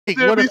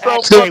What if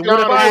so Hey, what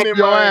if funny,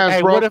 your man. ass,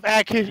 Hey, bro? what if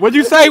Ack? What'd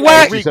you say,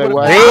 Wack? What you say,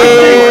 Wack?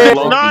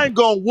 Damn. 6ix9ine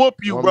gonna whoop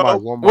you,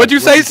 bro. What'd you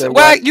say,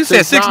 Wack? You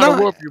said 6ix9ine to 6'9"?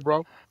 whoop you,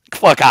 bro.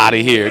 Fuck out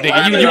of here,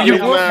 nigga. Nigga,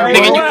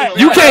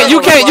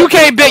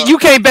 You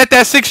can't bet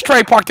that 6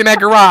 tray parked in that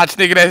garage,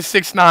 nigga. That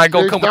 6'9"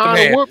 gonna come with the 6ix9ine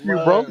to man. whoop you,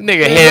 bro.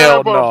 Nigga,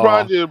 hell for the no.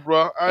 project,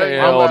 bro.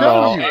 Hell I'm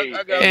telling no. you.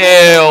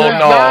 Hell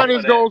no. 6ix9ine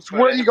is gonna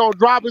swim. He gonna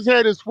drop his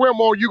head and swim,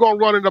 or you gonna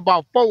run in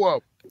about 4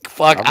 of them.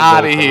 Fuck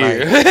out of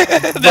here.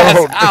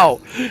 That's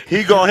out.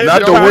 He gonna hit Not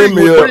your the ass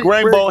with windmill. the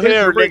rainbow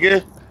hair,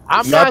 nigga.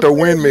 I'm Not not the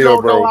saying you windmill,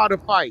 don't know bro. how to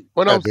fight.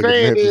 What I'm That nigga saying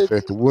Memphis is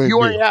said the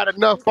you windmill. ain't had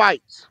enough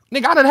fights.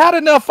 Nigga, I done had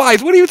enough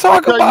fights. What are you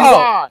I'll talking tell you about?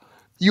 why.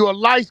 You a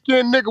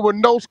light-skinned nigga with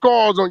no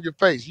scars on your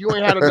face. You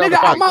ain't had enough Nigga,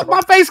 fights.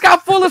 my face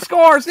got full of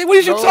scars. Nigga, what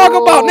is you No, talking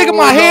about? Nigga,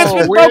 my hands no.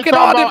 been We ain't broken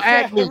talking all about this.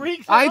 acne.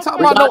 I ain't talking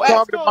We're about no not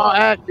talking about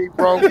acne,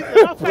 bro.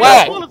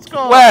 Whack.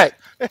 Whack.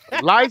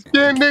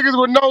 Light-skinned niggas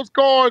with no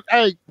scars.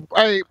 Hey,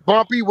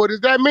 Bumpy, what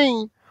does that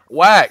mean?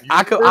 Whack.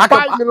 You been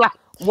fighting a lot.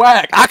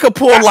 Whack. I could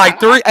pull like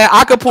three.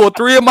 I could pull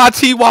 3 of my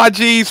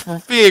TYGs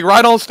from Fig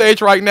right on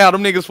stage right now.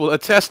 Them niggas will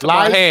attest to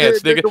my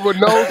hands, Light-skinned nigga. nigga with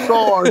no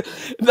scars.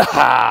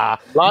 Nah.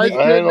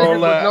 Light-skinned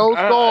niggas with no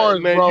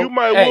scars, Man, bro. you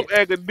might whoop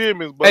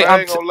academics, but Hey,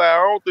 I ain't gonna lie. I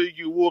don't think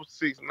you whoop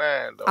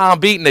 6ix9ine though. I'm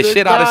beating the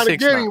shit out of 6ix9ine to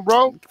get 6'9". him,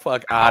 bro.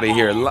 Fuck out of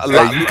here.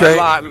 Hey, you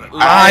can't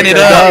Line it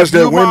up. dodge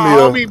that You my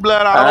windmill. homie,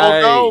 blood. I don't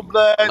know,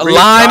 blood.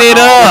 Line it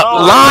up.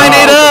 Line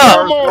it up.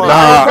 Come on,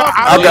 Nah,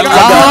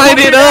 Line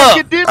it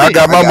up. I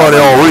got my money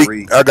on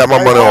Reek. I got my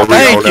money on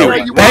Reek Thank on that you.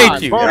 one.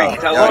 Thank you.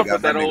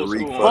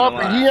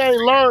 Bumpy, he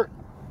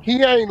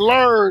ain't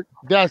learned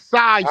that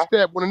side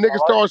step. When a nigga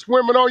starts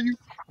swimming on you,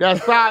 that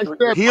side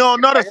step. He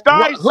don't know the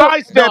Hook,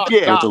 side step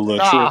yet.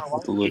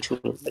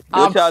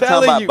 I'm Y'all talking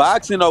telling about you.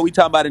 boxing or we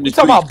talking about in the We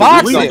talking streets? about Because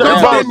Reek We boxing. gonna talking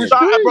grab Talking that in the about nigga.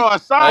 street. bro. A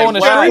side On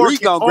the step street. work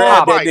Reek in gonna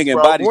all grab that fights, nigga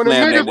and bro. body When a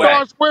slam nigga that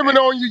whack. starts swimming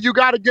on you, you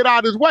got to get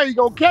out his way. He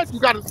gonna catch you.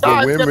 Got to The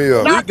side step and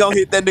windmill. knock Reek gonna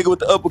hit that nigga with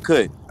the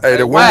uppercut. Hey,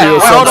 the Whack. windmill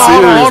Hold something on,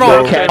 hold on, serious, hold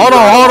on. bro. Hold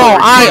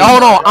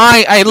on. I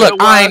ain't. Hey, look, That's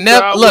I why ain't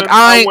never. Look,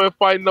 I I ain't. wouldn't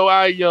fight no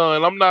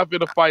Ion. I'm not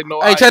finna fight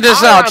no Hey, check Ion.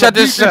 this out. Ion to Check beat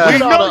this. the We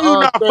shit out know you of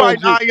not Stan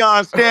fighting G.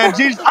 Ion, Stan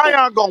G.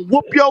 Ion gonna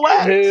whoop your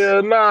ass.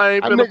 Hell nah, I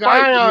ain't That finna nigga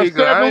fight the Ion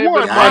nigga. I ain't 7-1,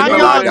 finna Yeah, I ain't fight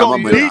gonna no lie. I Ion got my gonna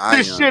money windmill. beat on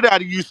the Ion. shit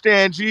out of you,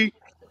 Stan G.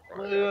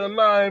 Hell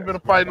nah, I ain't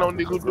finna fight no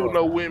nigga who do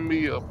no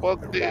windmill.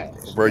 Fuck that.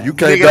 Bro, you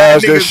can't Nigga, that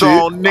dodge that nigga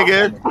shit.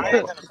 nigga. You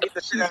can't.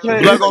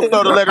 Blood gonna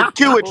throw the letter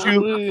Q at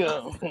you.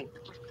 Yeah.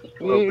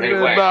 You ain't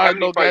finna dodge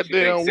no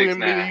goddamn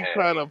windmill. You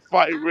trying to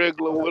fight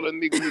regular with a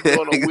nigga who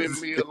doing a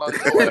windmill on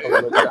your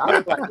ass. I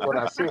look like when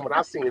I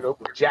seen it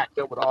was jacked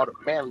up with all the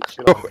manly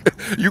shit on.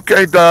 You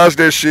can't dodge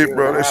that shit,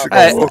 bro. That shit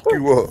gonna Hey, fuck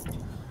you up.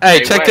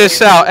 hey, check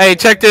this out. Hey,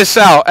 check this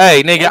out.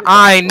 Hey, nigga,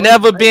 I ain't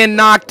never been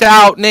knocked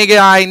out, nigga.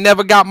 I ain't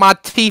never got my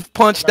teeth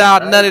punched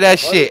out. None of that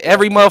shit.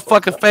 Every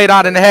motherfucking fade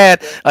I done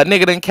had, a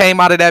nigga done came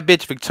out of that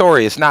bitch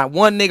victorious. Not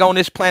one nigga on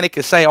this planet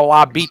can say, oh,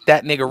 I beat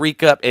that nigga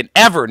Reek up. And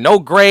ever, no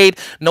grade,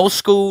 no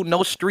school,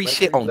 no street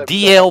shit on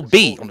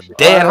DLB, on the I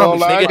dead ain't gonna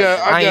homies, lie, nigga.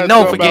 I I ain't got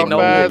known jumped for getting about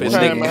no 5 whoopings,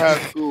 times in nigga. high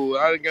school.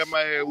 I done got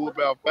my ass whooped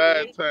about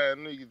 5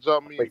 times. Nigga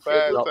jumped me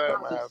 5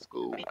 times in high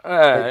school.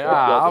 Hey,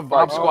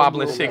 I'm I don't squabbling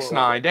give a fuck.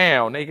 6'9"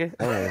 down, nigga.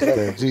 Man,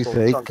 Stan G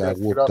said he got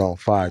whooped on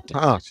 5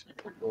 times.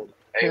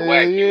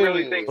 Hell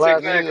yeah.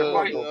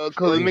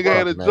 Cause a He was nigga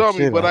had to talking that jump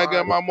me, shit but out. I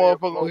got my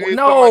motherfucker. Every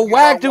time I No, get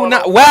my Wack do one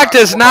not. on one, Wack I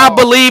does come not out.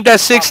 believe that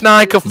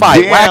 6'9" can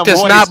fight. Wack Damn,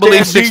 does boy, not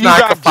believe Stan G, you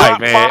 6'9" can got fight, dropped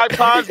man. 5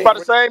 times by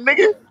the same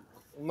nigga?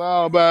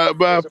 No,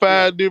 by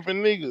 5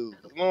 different niggas.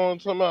 You know what I'm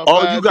talking about?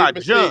 Oh, you Five got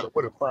different sets. jumped.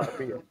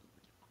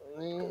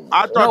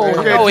 I thought you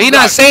No, said no, you he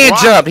not got saying dropped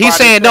jump. He's by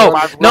the saying same no,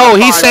 no. by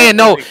He's 5 saying different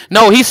no, niggas.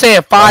 no. He's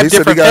saying Nah, five he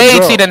said he different got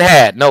fades he jumped. done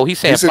had. No, he's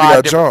He saying said he five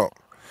got different. jumped.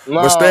 No,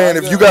 But Stan, I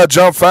if you got. got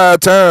jumped 5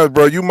 times,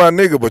 bro, you my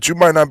nigga, but you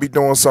might not be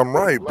doing something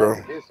right, bro.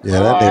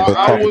 Yeah, that nigga been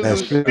I talking was that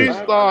a shit. shit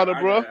starter,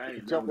 bro.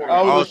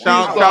 I was Oh, a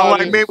shit sound starter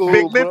like in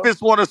school, Big bro.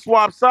 Memphis want to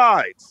swap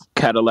sides.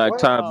 Cadillac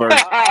top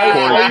verse I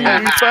Porter used to Q.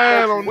 be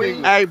fine on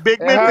niggas. Hey,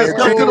 Big In high Memphis,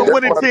 come to the school,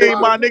 winning team,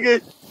 my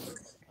nigga.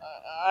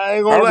 I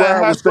ain't I gonna lie. In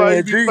ride high with school,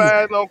 you Stan be G.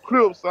 fine on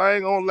Crips. I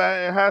ain't gonna lie.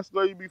 In high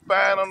school, you be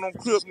fine on them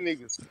Crip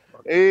niggas.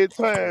 Every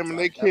time, and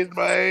they catch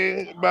my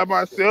ass by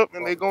myself,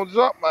 and they gonna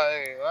jump my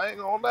ass. I ain't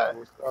gonna lie.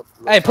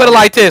 Hey, put it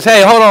like this.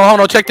 Hey, hold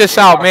on. Check this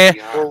out, man.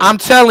 I'm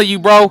telling you,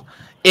 bro.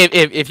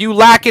 If you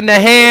lacking the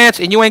hands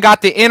and you ain't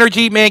got the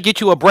energy, man,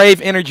 get you a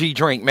Brave energy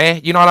drink,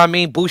 man. You know what I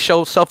mean? Boost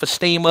your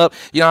self-esteem up.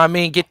 You know what I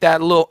mean? Get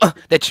that little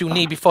that you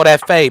need before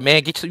that fade,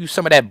 man. Get you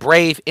some of that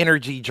Brave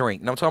energy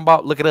drink. You know what I'm talking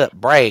about? Look it up,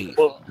 Brave.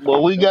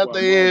 But we got the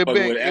ass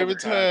back every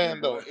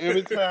time, though.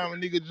 Every time a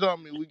nigga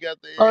jump me, we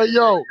got the Hey, ass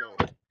back, yo, though.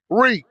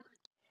 Reek,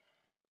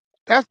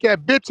 that's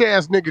that bitch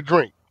ass nigga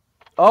drink.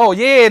 Oh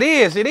yeah, it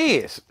is. It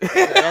is.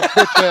 Yeah, that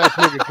bitch ass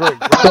nigga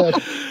drink, bro.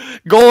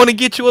 Go on and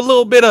get you a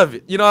little bit of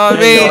it. You know what I Hey,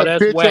 mean? yo, That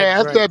that's bitch whack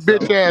ass, drink. that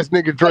bitch So ass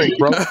nigga drink,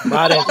 bro.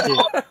 buy that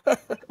shit.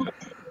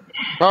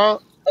 Huh?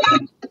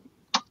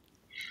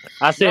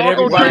 I said Y'all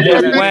gonna everybody drink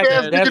that that's bitch wax,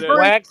 ass nigga that's drink?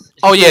 wax.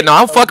 Oh yeah, Shit, no,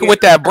 I'm don't fucking get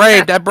with that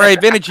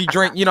brave energy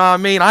drink. You know what I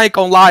mean? I ain't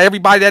gonna lie.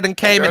 Everybody that done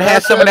came and Yeah,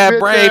 had that's some of that that bitch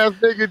brave. ass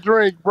nigga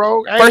drink,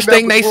 bro. Ain't First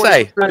nothing thing but they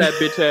say, 20%. that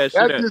bitch ass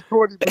shit That's at? just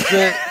 20%.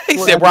 he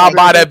said, "Where I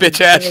buy 20%. that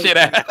bitch ass shit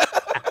at."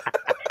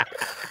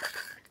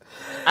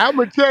 I'm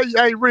gonna tell you,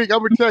 hey Rick, I'm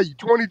gonna tell you,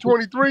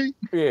 2023,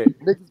 Yeah.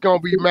 niggas gonna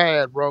be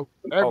mad, bro.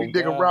 Every Oh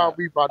nigga around God.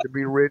 me about to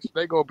be rich.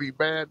 They gonna be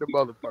mad, the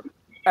motherfucker.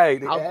 Hey,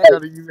 I'm hey,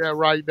 telling you that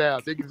right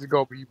now. Niggas is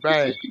gonna be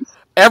mad.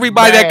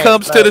 everybody that Mad,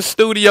 comes to the mad.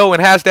 studio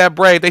and has that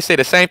brave, they say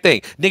the same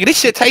thing. Nigga, this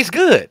shit tastes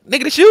good.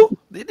 Nigga, this you?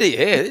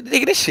 Yeah,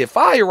 nigga, this shit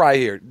fire right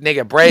here.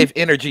 Nigga, brave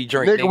energy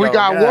drink. Nigga, Nigga, we oh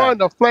got God. one,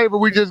 the flavor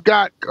we just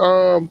got,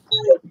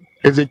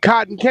 is it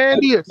cotton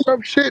candy or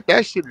some shit?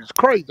 That shit is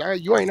crazy.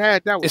 You ain't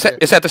had that one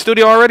yet. It's at the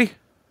studio already?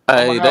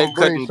 I'm Hey, gonna have they them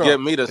bring couldn't some.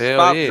 get me to Hell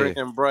stop yeah.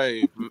 drinking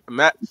Brave.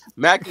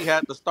 Mackie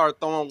had to start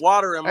throwing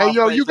water in Hey, my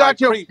yo, you face like,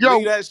 got your, Creep,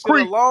 leave that shit Creep,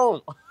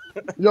 alone.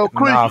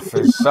 Creep, Nah,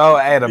 for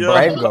sure. Hey, the Yeah.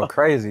 Brave go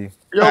crazy.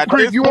 At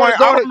Creep, this you wanna point,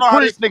 I go to don't know how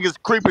Creep? this nigga's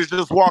creep is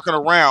just walking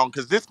around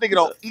because this nigga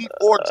don't eat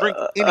or drink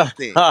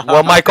anything.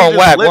 One This mic nigga on just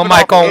whack. One living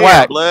off mic on air,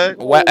 whack. blood.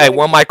 Hey,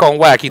 one mic on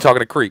whack. He talking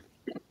to creep.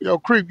 Yo,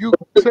 Creep, you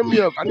send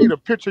me I need a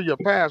picture of your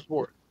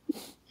passport.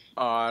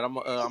 All right, I'm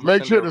gonna Make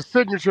send sure you. the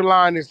signature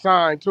line is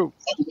signed too.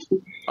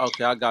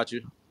 Okay, I got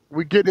you.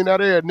 We getting in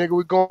that air, nigga.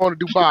 We going to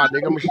Dubai,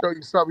 nigga. I'm gonna show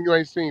you something you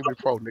ain't seen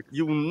before, nigga.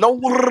 You know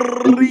what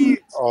it is.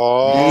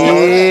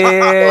 Oh,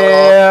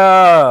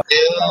 Yeah.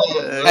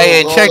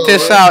 Hey, and check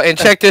this oh, out. And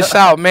check this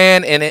out,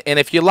 man. And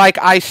if you like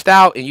iced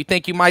out and you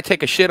think you might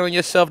take a shit on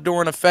yourself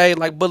during a fade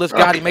like Bullets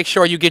Gotti, make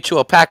sure you get you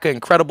a pack of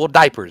incredible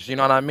diapers. You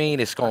know what I mean?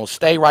 It's gonna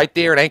stay right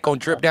there. It ain't gonna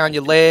drip down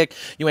your leg.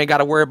 You ain't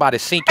gotta worry about it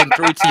sinking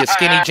through to your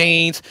skinny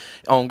jeans.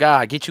 On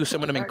God, get you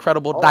some of them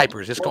incredible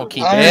diapers. It's gonna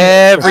keep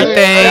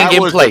everything that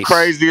in was the place.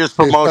 craziest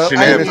It's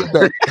promotion and ever. it's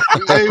the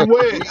Hey,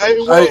 wait, hey,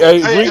 Hey, wait,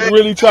 hey, Reek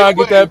really trying to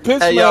get that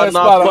pitch Hey, y'all, man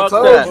nah, spot. I fuck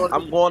told that. you.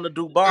 I'm going to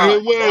hey, Dubai.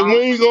 wait.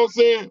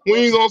 We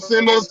ain't gonna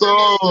send us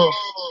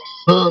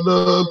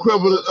the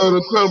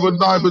credible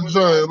diaper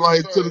joint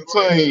like to the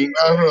team.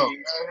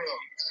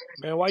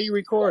 man. Why you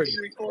recording?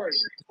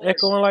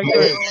 Echoing like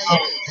crazy.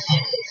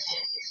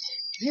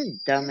 You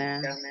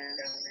dumbass.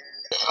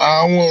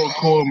 I don't want to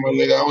record my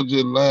nigga. I was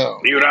just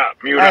loud. Mute up,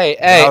 mute up. Hey,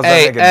 That hey, was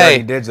that hey, nigga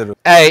Dirty hey, Digital.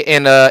 hey,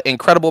 and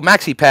incredible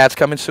maxi pads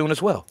coming soon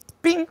as well.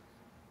 Bing.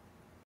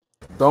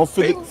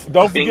 Bing,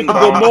 Don't forget Bing the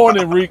good bong.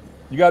 morning, Reek.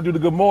 You gotta do the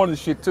good morning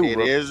shit too,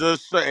 bro.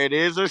 It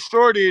is a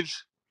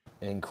shortage.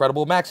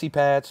 Incredible maxi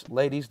pads,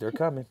 ladies, they're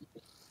coming.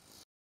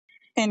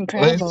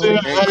 Hey,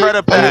 Incredible.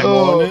 Good Incredipax.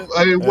 morning,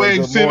 and Wait,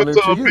 good send it morning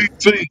to to a you. big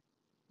T.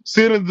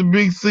 Send it to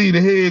Big C,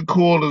 the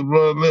headquarters,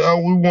 bro.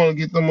 We want to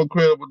get them a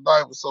credible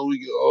diaper so we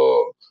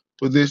can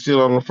put this shit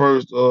on the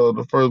first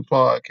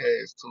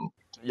podcast too.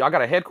 Y'all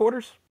got a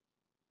headquarters?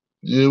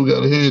 Yeah, we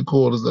got a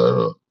headquarters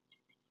out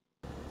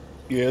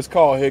Yeah, it's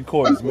called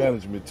headquarters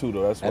management too,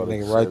 though. That's why That they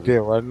nigga right said it.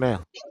 there, right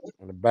now,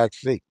 in the back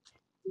seat.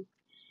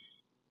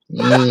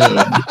 here.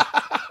 Yeah.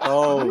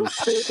 oh,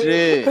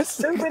 shit. This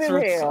Stupid nigga's as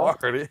hell.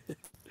 retarded.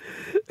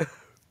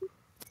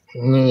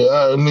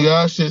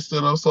 Nigga, our shit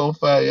set up so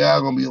fast,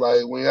 y'all gonna be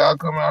like, when y'all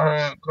come out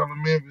here and come to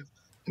Memphis,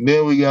 and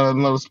then we got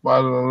another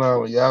spot in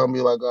Atlanta, y'all gonna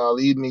be like, oh,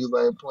 these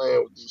niggas ain't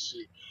playing with this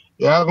shit.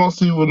 Y'all gonna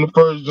see when the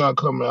first junk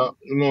come out.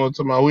 You know what I'm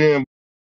talking about? We ain't